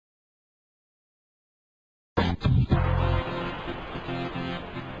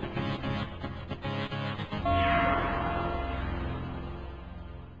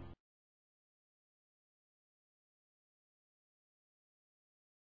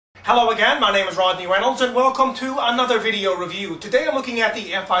Hello again, my name is Rodney Reynolds and welcome to another video review. Today I'm looking at the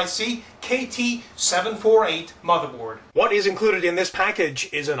FIC KT-748 motherboard. What is included in this package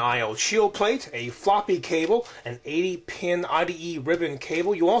is an I/O shield plate, a floppy cable, an 80-pin IDE ribbon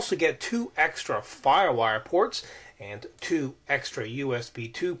cable. You also get 2 extra FireWire ports and 2 extra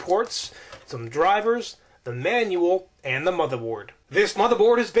USB 2 ports, some drivers, the manual, and the motherboard. This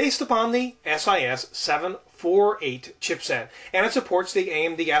motherboard is based upon the SiS 748 chipset, and it supports the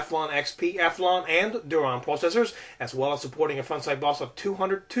AMD Athlon XP, Athlon, and Duron processors, as well as supporting a front-side bus of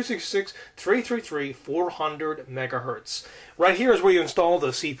 200, 266, 333, 400 megahertz. Right here is where you install the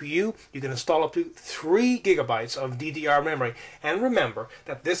CPU. You can install up to 3 gigabytes of DDR memory, and remember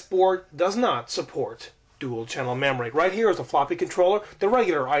that this board does not support dual channel memory. Right here is a floppy controller, the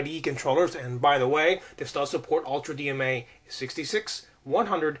regular IDE controllers, and by the way, this does support Ultra DMA 66,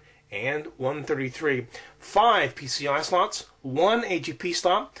 100, and 133. 5 PCI slots, 1 AGP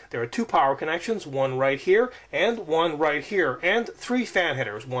slot. There are 2 power connections, one right here and one right here, and 3 fan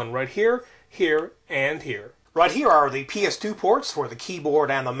headers, one right here, here, and here. Right here are the PS2 ports for the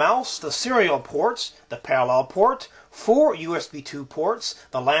keyboard and the mouse, the serial ports, the parallel port, 4 USB 2 ports,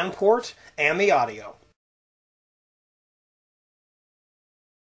 the LAN port, and the audio.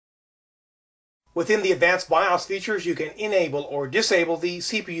 Within the advanced BIOS features, you can enable or disable the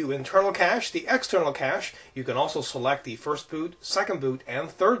CPU internal cache, the external cache. You can also select the first boot, second boot,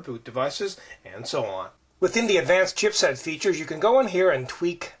 and third boot devices, and so on. Within the advanced chipset features, you can go in here and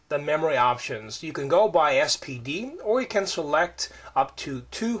tweak the memory options. You can go by SPD, or you can select up to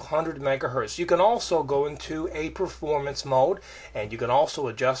 200 megahertz. You can also go into a performance mode, and you can also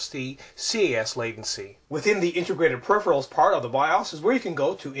adjust the CIS latency. Within the integrated peripherals part of the BIOS is where you can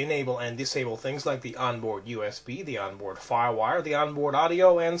go to enable and disable things like the onboard USB, the onboard FireWire, the onboard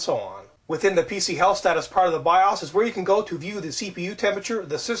audio, and so on. Within the PC health status part of the BIOS is where you can go to view the CPU temperature,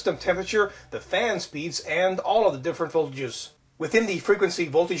 the system temperature, the fan speeds, and all of the different voltages. Within the frequency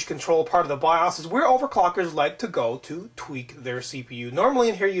voltage control part of the BIOS is where overclockers like to go to tweak their CPU. Normally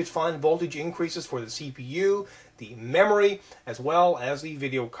in here you'd find voltage increases for the CPU, the memory, as well as the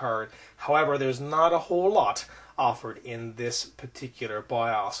video card. However, there's not a whole lot offered in this particular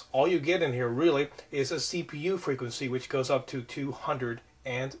BIOS. All you get in here really is a CPU frequency which goes up to 210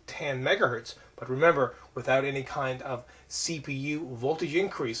 megahertz. But remember, without any kind of CPU voltage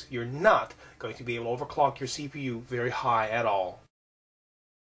increase, you're not going to be able to overclock your CPU very high at all.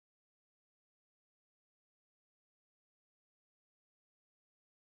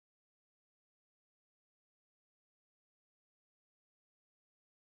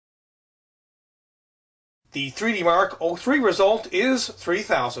 The 3D Mark 03 result is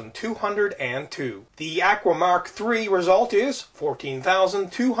 3,202. The Aqua Mark III result is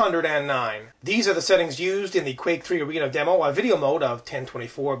 14,209. These are the settings used in the Quake 3 Arena demo, a video mode of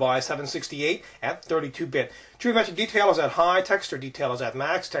 1024 by 768 at 32-bit. Geometric detail is at high, texture detail is at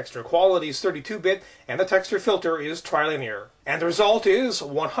max, texture quality is 32-bit, and the texture filter is trilinear. And the result is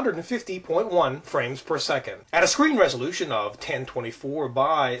 150.1 frames per second. At a screen resolution of 1024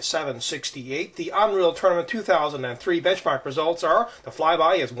 by 768, the Unreal Tournament 2003 benchmark results are: the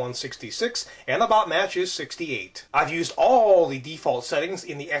flyby is 166 and the bot match is 68. I've used all the default settings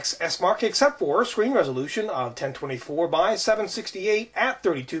in the XS Mark except for screen resolution of 1024 by 768 at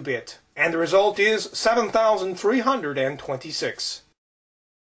 32-bit. And the result is 7,326.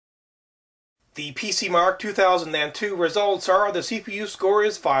 The PC Mark 2002 results are: the CPU score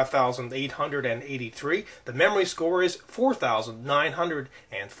is 5,883, the memory score is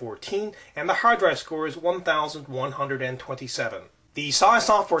 4,914, and the hard drive score is 1,127. The SiS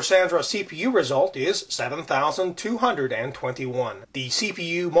Software Sandra CPU result is 7,221. The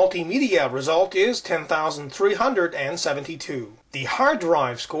CPU Multimedia result is 10,372. The hard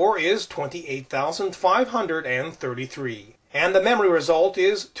drive score is 28,533. And the memory result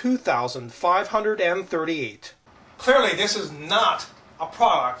is 2,538. Clearly, this is not a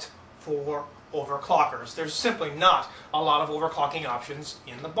product for overclockers. There's simply not a lot of overclocking options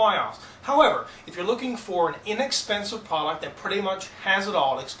in the BIOS. However, if you're looking for an inexpensive product that pretty much has it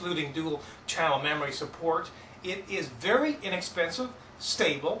all, excluding dual channel memory support, it is very inexpensive,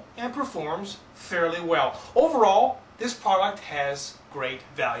 stable, and performs fairly well. Overall, this product has great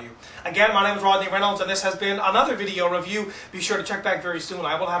value. Again, my name is Rodney Reynolds, and this has been another video review. Be sure to check back very soon.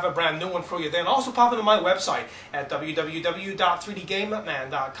 I will have a brand new one for you then. Also pop into my website at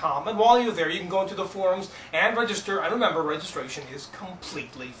www.3dgameman.com. And while you're there, you can go into the forums and register. And remember, registration is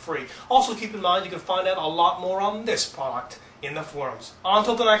completely free. Also keep in mind, you can find out a lot more on this product in the forums.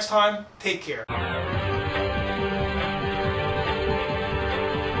 Until the next time, take care.